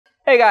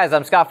Hey guys,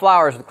 I'm Scott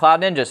Flowers with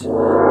Cloud Ninjas.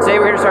 Today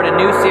we're here to start a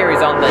new series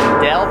on the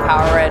Dell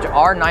PowerEdge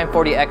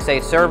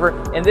R940xa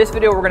server. In this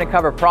video we're going to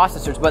cover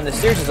processors, but in the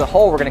series as a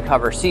whole we're going to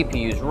cover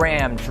CPUs,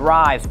 RAM,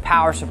 drives,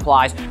 power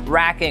supplies,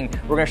 racking.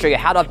 We're going to show you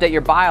how to update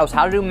your BIOS,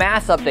 how to do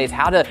mass updates,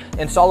 how to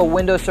install a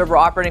Windows Server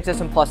operating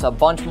system, plus a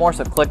bunch more.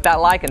 So click that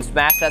like and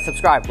smash that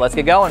subscribe. Let's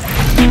get going.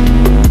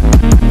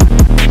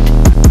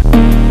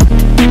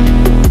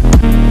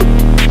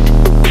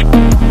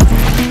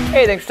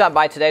 Hey, thanks for stopping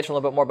by today to learn a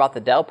little bit more about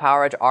the Dell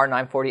PowerEdge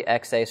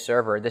R940xa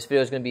server. This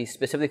video is going to be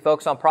specifically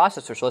focused on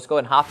processors, so let's go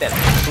ahead and hop in. So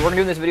what we're going to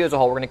do in this video as a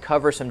whole, we're going to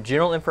cover some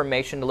general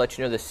information to let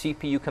you know the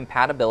CPU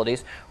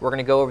compatibilities. We're going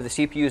to go over the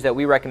CPUs that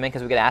we recommend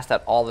because we get asked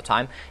that all the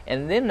time.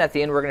 And then at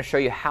the end, we're going to show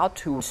you how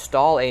to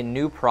install a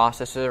new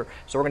processor.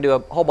 So we're going to do a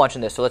whole bunch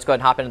in this, so let's go ahead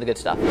and hop into the good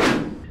stuff.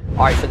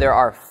 Alright, so there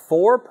are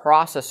 4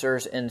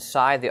 processors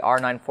inside the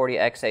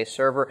R940xa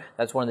server.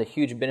 That's one of the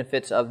huge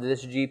benefits of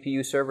this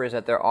GPU server, is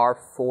that there are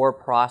 4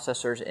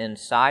 processors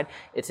inside.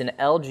 It's an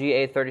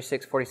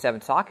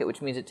LGA-3647 socket,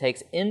 which means it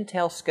takes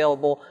Intel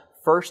scalable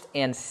first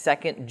and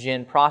second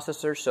gen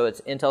processors. So it's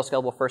Intel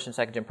scalable first and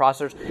second gen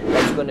processors.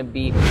 That's going to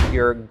be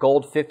your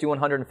Gold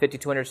 5100 and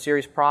 5200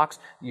 series procs,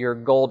 your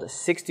Gold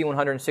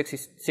 6100 and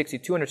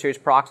 6200 series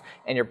procs,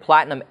 and your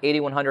Platinum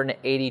 8100 and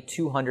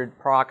 8200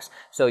 procs.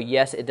 So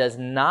yes, it does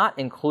not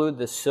include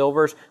the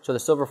silvers. So the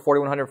silver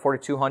 4100 and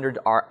 4200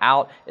 are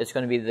out. It's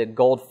going to be the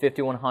Gold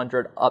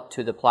 5100 up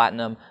to the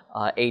Platinum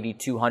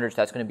 8200. So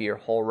that's going to be your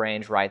whole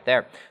range right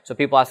there. So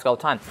people ask all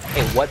the time,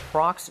 hey, what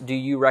procs do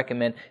you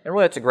recommend? And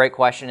really, it's a great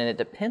question, and it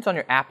depends on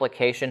your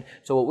application.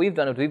 So what we've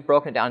done is we've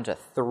broken it down into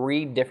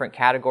 3 different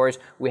categories.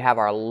 We have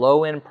our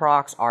low-end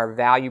procs, our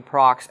value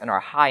procs, and our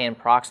high-end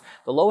procs.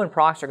 The low-end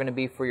procs are going to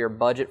be for your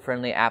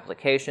budget-friendly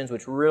applications,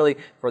 which really,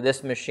 for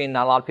this machine,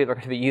 not a lot of people are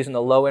going to be using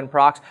the low-end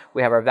procs.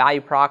 We have our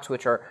value procs,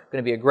 which are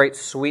going to be a great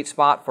sweet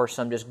spot for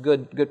some just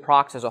good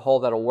procs as a whole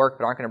that'll work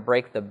but aren't going to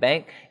break the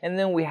bank. And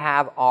then we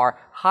have our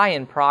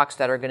high-end procs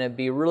that are going to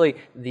be really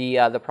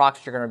the procs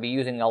that you're going to be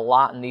using a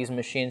lot in these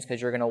machines,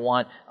 because you're going to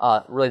want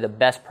really the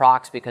best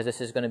procs, because this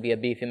is going to be a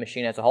beefy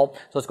machine as a whole.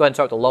 So let's go ahead and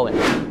start with the low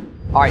end.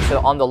 Alright, so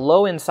on the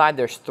low end side,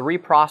 there's 3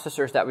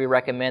 processors that we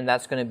recommend.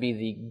 That's going to be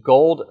the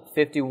Gold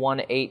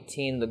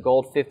 5118, the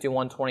Gold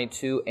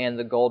 5122, and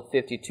the Gold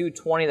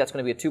 5220. That's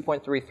going to be a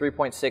 2.3,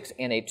 3.6,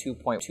 and a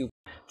 2.2.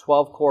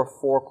 12 core,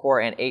 4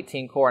 core, and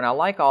 18 core. And I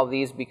like all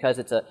these because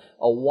it's a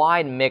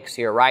wide mix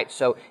here, right?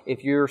 So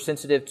if you're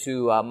sensitive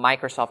to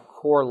Microsoft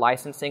core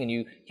licensing and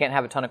you can't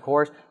have a ton of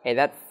cores, hey,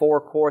 that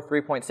 4 core,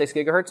 3.6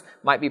 gigahertz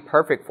might be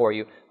perfect for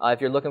you. If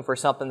you're looking for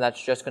something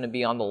that's just going to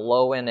be on the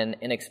low end and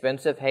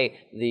inexpensive, hey,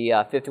 the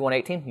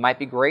 5118 might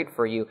be great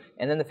for you.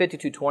 And then the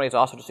 5220 is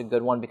also just a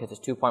good one because it's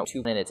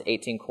 2.2 and it's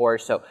 18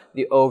 cores. So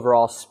the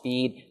overall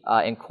speed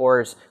in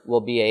cores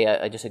will be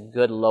just a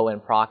good low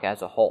end proc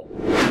as a whole.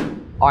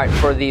 Alright,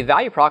 for the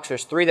value procs,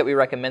 there's 3 that we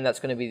recommend.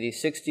 That's going to be the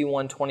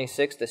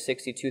 6126, the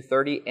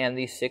 6230, and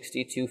the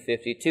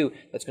 6252.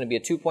 That's going to be a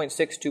 2.6,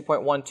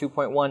 2.1,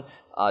 2.1,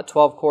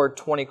 12 core,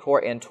 20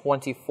 core, and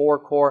 24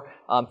 core.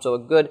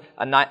 So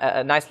a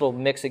nice little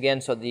mix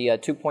again. So the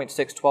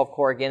 2.6 12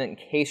 core, again, in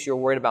case you're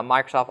worried about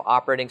Microsoft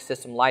operating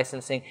system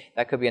licensing,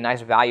 that could be a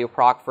nice value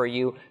proc for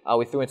you.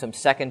 We threw in some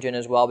second gen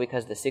as well,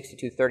 because the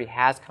 6230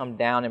 has come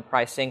down in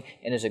pricing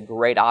and is a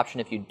great option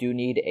if you do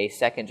need a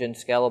second gen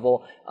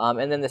scalable.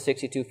 And then the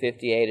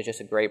 6258 is just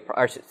a great,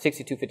 or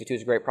 6252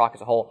 is a great proc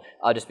as a whole,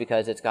 just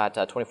because it's got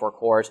 24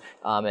 cores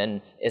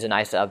and is a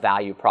nice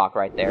value proc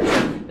right there.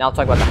 So now let's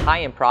talk about the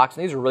high end procs.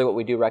 And these are really what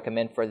we do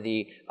recommend for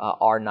the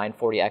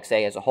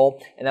R940xa as a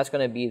whole, and that's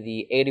going to be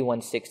the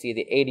 8160,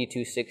 the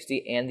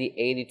 8260, and the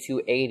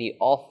 8280.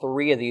 All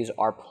 3 of these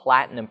are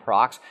platinum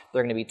procs.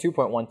 They're going to be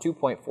 2.1,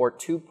 2.4,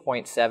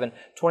 2.7,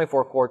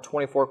 24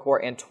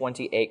 core, and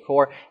 28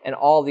 core. And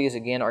all these,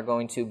 again, are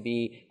going to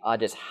be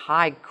just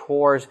high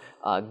cores,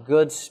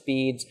 good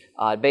speeds,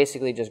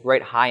 basically just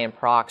great high-end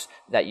procs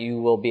that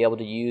you will be able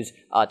to use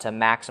to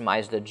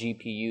maximize the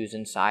GPUs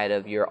inside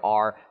of your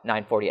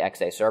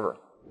R940xa server.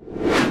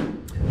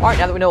 Alright,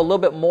 now that we know a little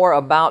bit more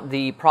about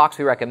the procs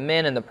we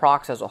recommend and the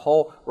procs as a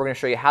whole, we're going to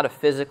show you how to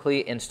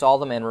physically install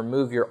them and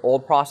remove your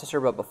old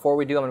processor. But before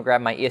we do, I'm going to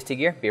grab my EST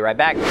gear. Be right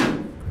back.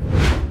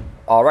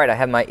 Alright, I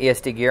have my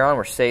EST gear on.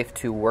 We're safe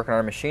to work on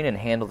our machine and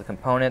handle the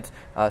components.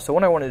 So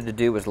what I wanted to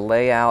do was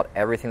lay out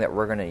everything that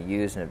we're going to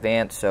use in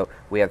advance. So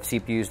we have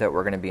CPUs that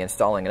we're going to be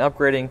installing and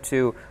upgrading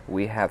to.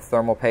 We have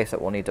thermal paste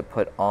that we'll need to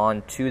put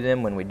on to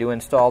them when we do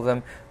install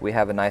them. We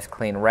have a nice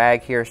clean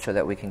rag here so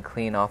that we can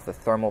clean off the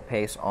thermal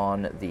paste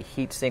on the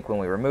heatsink when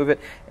we remove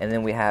it. And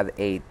then we have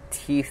a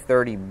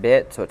T30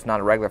 bit, so it's not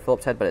a regular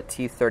Phillips head, but a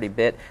T30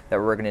 bit that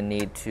we're going to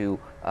need to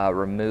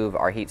remove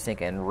our heatsink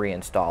and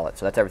reinstall it.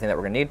 So that's everything that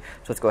we're going to need.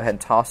 So let's go ahead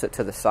and toss it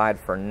to the side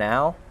for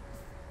now.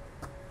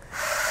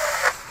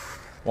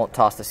 Won't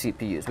toss the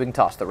CPUs. We can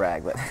toss the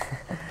rag, but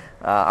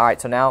alright,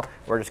 so now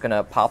we're just going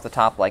to pop the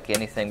top like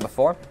anything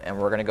before, and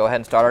we're going to go ahead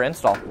and start our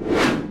install.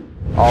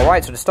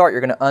 Alright, so to start,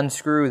 you're going to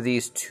unscrew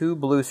these 2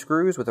 blue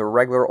screws with a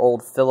regular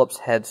old Phillips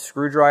head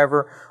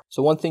screwdriver.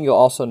 So one thing you'll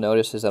also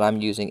notice is that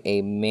I'm using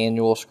a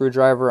manual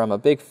screwdriver. I'm a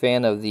big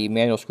fan of the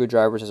manual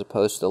screwdrivers as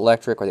opposed to the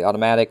electric or the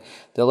automatic.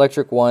 The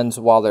electric ones,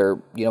 while they're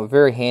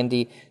very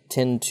handy,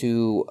 tend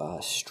to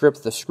strip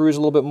the screws a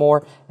little bit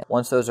more.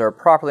 Once those are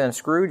properly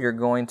unscrewed, you're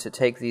going to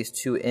take these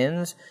 2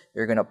 ends,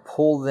 you're going to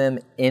pull them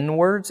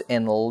inwards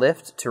and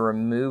lift to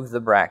remove the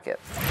bracket.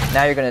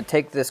 Now you're going to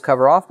take this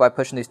cover off by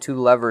pushing these 2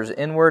 levers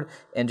inward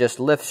and just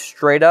lift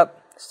straight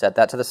up, set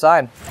that to the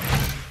side.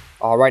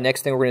 Alright,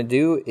 next thing we're going to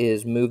do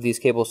is move these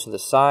cables to the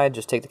side.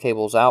 Just take the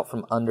cables out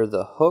from under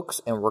the hooks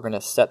and we're going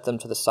to set them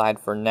to the side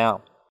for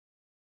now.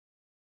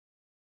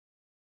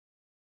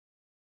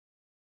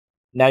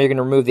 Now you're going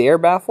to remove the air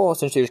baffle.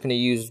 Essentially, you're just going to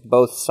use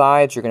both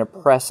sides. You're going to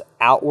press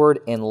outward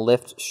and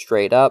lift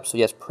straight up. So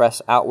yes,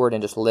 press outward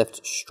and just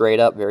lift straight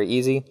up. Very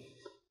easy.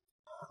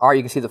 Alright,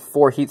 you can see the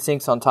 4 heat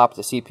sinks on top of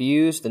the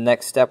CPUs. The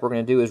next step we're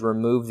going to do is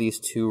remove these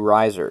 2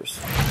 risers.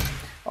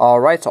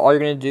 Alright, so all you're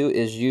going to do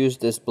is use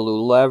this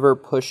blue lever,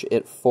 push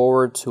it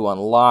forward to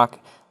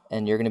unlock,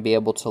 and you're going to be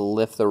able to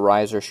lift the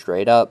riser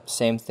straight up.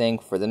 Same thing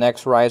for the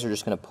next riser,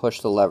 just going to push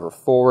the lever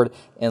forward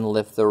and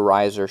lift the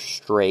riser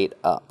straight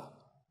up.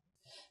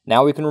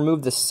 Now we can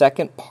remove the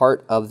second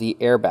part of the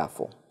air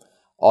baffle.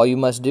 All you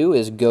must do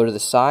is go to the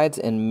sides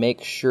and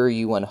make sure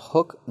you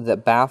unhook the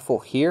baffle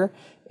here,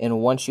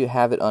 and once you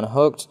have it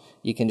unhooked,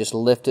 you can just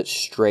lift it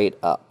straight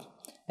up.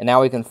 And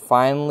now we can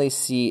finally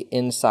see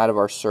inside of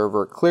our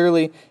server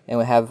clearly, and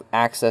we have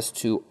access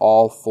to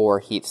all 4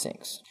 heat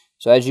sinks.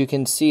 So as you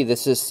can see,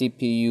 this is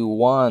CPU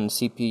 1,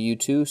 CPU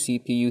 2,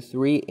 CPU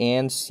 3,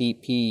 and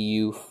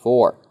CPU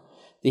 4.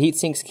 The heat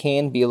sinks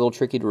can be a little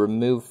tricky to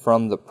remove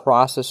from the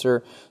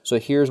processor, so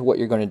here's what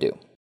you're going to do.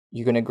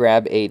 You're going to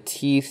grab a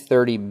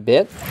T30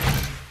 bit.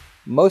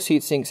 Most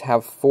heat sinks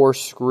have 4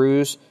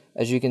 screws.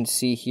 As you can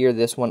see here,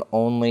 this one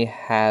only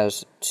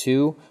has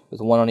 2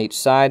 with 1 on each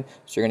side.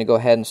 So you're going to go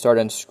ahead and start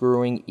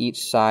unscrewing each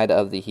side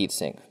of the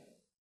heatsink.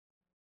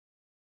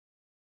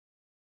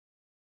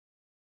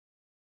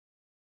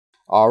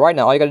 Alright,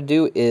 now all you got to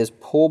do is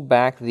pull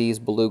back these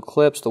blue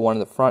clips, the one in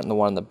the front and the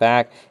one in the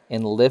back,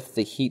 and lift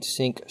the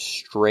heatsink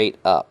straight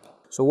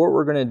up. So what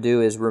we're going to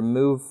do is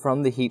remove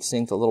from the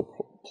heatsink the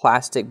little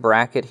plastic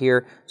bracket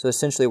here. So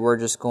essentially we're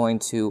just going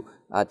to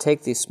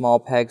take these small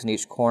pegs in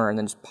each corner and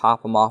then just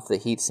pop them off the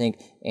heatsink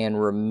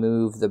and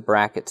remove the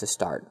bracket to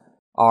start.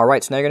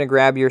 Alright, so now you're going to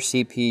grab your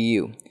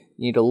CPU.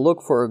 You need to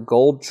look for a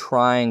gold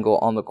triangle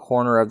on the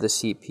corner of the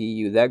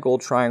CPU. That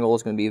gold triangle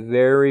is going to be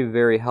very,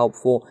 very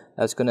helpful.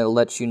 That's going to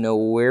let you know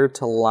where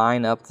to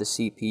line up the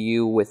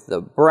CPU with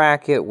the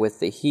bracket, with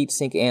the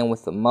heatsink, and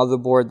with the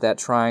motherboard. That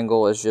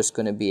triangle is just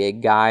going to be a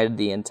guide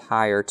the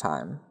entire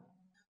time.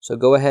 So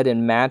go ahead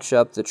and match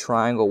up the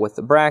triangle with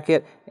the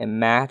bracket and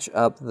match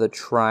up the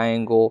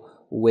triangle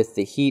with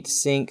the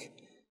heatsink.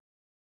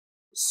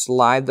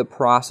 Slide the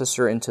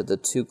processor into the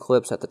 2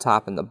 clips at the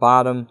top and the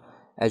bottom.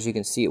 As you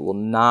can see, it will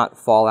not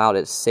fall out.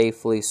 It's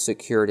safely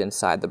secured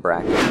inside the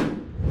bracket.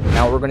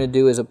 Now what we're going to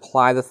do is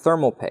apply the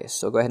thermal paste.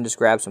 So go ahead and just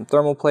grab some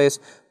thermal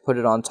paste, put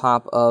it on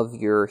top of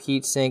your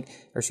heatsink,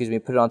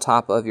 put it on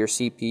top of your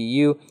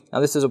CPU. Now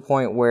this is a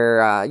point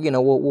where,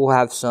 we'll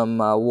have some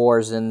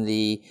wars in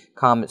the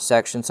comment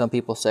section. Some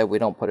people say we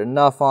don't put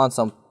enough on,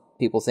 some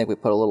people think we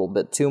put a little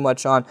bit too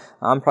much on.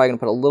 I'm probably going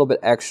to put a little bit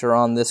extra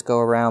on this go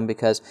around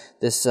because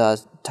this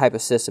type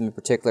of system in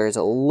particular is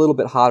a little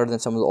bit hotter than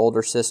some of the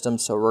older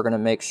systems, so we're going to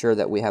make sure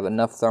that we have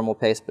enough thermal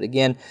paste, but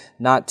again,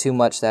 not too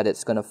much that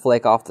it's going to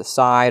flake off the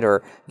side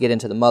or get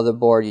into the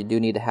motherboard. You do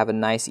need to have a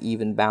nice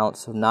even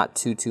balance of not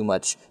too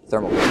much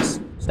thermal paste.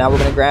 So now we're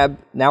going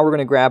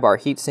to grab our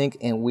heatsink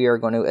and we are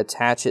going to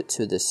attach it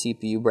to the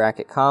CPU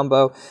bracket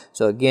combo.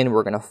 So again,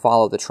 we're going to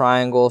follow the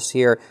triangles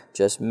here.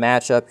 Just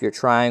match up your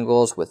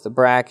triangles with the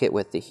bracket,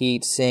 with the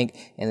heatsink,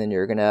 and then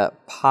you're going to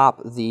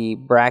pop the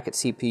bracket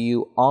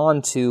CPU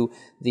onto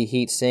the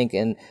heatsink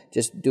and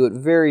just do it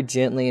very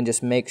gently and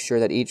just make sure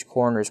that each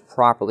corner is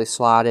properly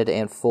slotted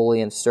and fully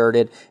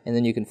inserted, and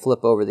then you can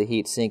flip over the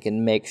heatsink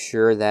and make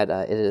sure that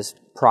it is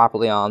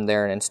properly on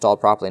there and installed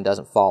properly and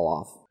doesn't fall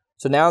off.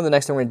 So now the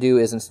next thing we're going to do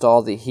is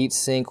install the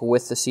heatsink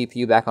with the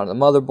CPU back onto the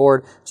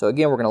motherboard. So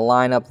again, we're going to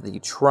line up the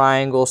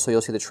triangle. So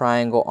you'll see the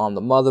triangle on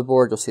the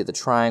motherboard. You'll see the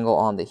triangle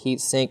on the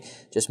heatsink.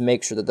 Just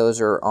make sure that those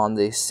are on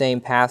the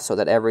same path so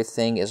that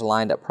everything is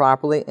lined up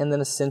properly. And then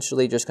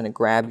essentially just going to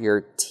grab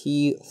your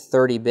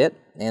T30 bit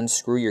and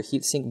screw your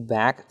heatsink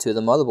back to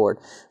the motherboard.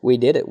 We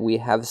did it. We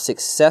have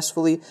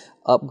successfully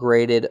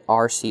upgraded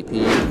our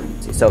CPU.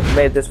 So if you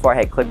made it this far,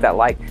 hey, click that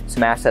like,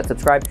 smash that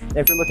subscribe. And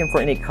if you're looking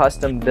for any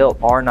custom built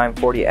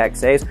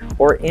R940xas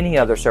or any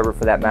other server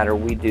for that matter,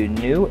 we do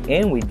new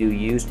and we do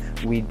used.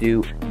 We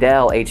do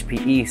Dell,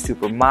 HPE,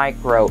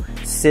 Supermicro,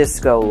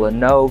 Cisco,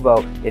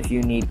 Lenovo. If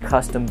you need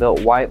custom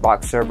built white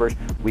box servers,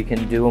 we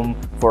can do them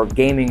for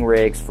gaming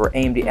rigs, for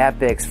AMD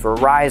Epics, for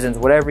Ryzen's,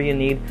 whatever you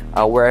need,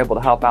 we're able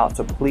to help out.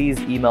 So please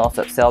email us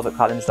at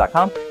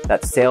sales@cloudninja.com.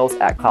 That's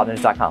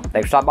sales@cloudninja.com.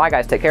 Thanks for stopping by,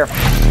 guys. Take care.